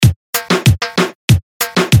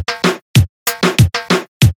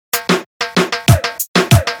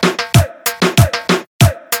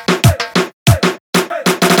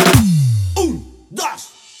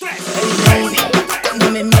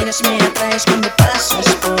cuando pasas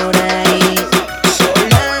por ahí.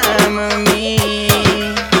 Sola, mami.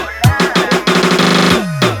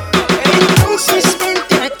 Entonces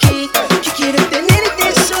vente aquí, que quiero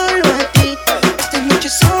tenerte solo a ti. Esta noche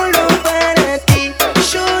solo para ti,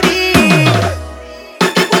 shorty.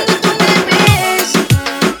 Porque cuando tú me ves,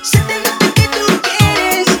 se te nota que tú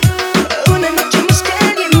quieres una noche más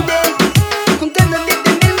caliente, con ganas de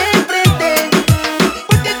tenerme enfrente.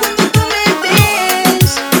 Porque cuando tú me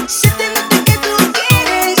ves, se te nota que tú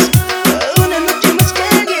quieres una noche más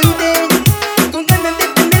caliente, con ganas de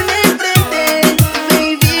tenerme enfrente,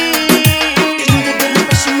 baby. Desnuda de la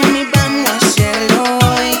pasión, mami, vamos a hacerlo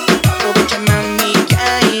hoy. Aprovecha, mami, que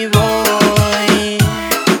ahí voy.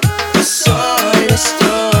 Yo solo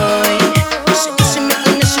estoy. Sedúceme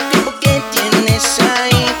con ese tiempo que tienes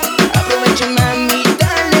ahí. Aprovecha, mami,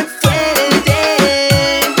 dale fuerte,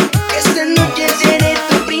 que esta noche seré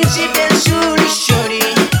tu príncipe azul, shorty.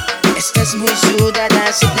 Estás muy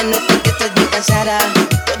sudada, se te nota que estás bien cansada.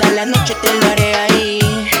 Toda la noche te lo haré ahí,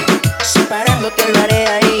 sin pararlo te lo haré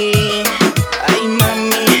ahí. Ay,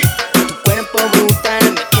 mami, tu cuerpo brutal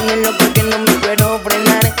me tiene loco que no me puedo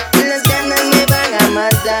frenar. Las ganas me van a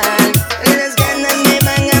matar, las ganas me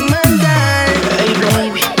van a matar. Ay,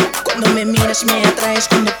 baby, cuando me miras me atraes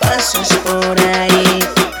cuando pasas por ahí.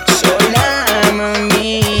 Sola,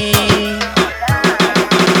 mami.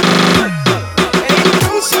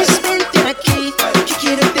 Entonces vente aquí, que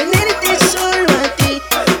quiero tenerte solo a ti.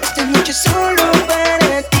 Esta noche solo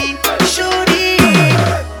para ti, shorty.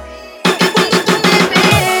 Porque cuando tú me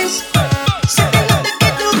ves, se te nota que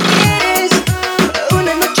tú quieres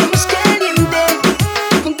una noche más caliente,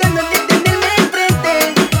 con ganas de tenerme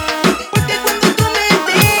enfrente. Porque cuando tú me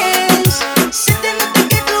ves, se te nota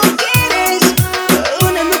que tú quieres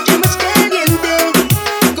una noche más caliente,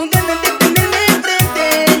 con ganas de tenerme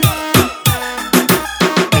enfrente.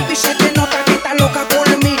 Baby, se te nota que estás loca por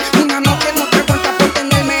mí. Una noche no te aguanta por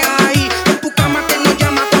tenerme ahí. Es tu cama que nos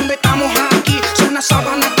llama cuando estamos aquí. Son las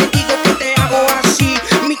sábanas que digo que te hago así.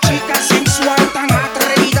 Mi chica sensual tan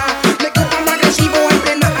atrevida, le gusta lo agresivo en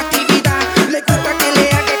plena actividad. Le gusta que le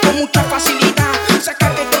haga con mucha facilidad,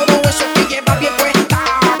 sacarte todo eso que lleva bien puesta.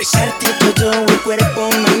 Besarte todo el cuerpo,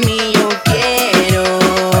 mami, yo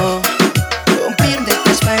quiero cumplir de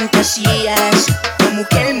estas fantasías. Oh,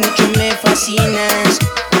 mujer, mucho me fascinas.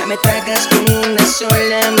 Me tragas con una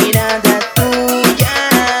sola mirada tuya.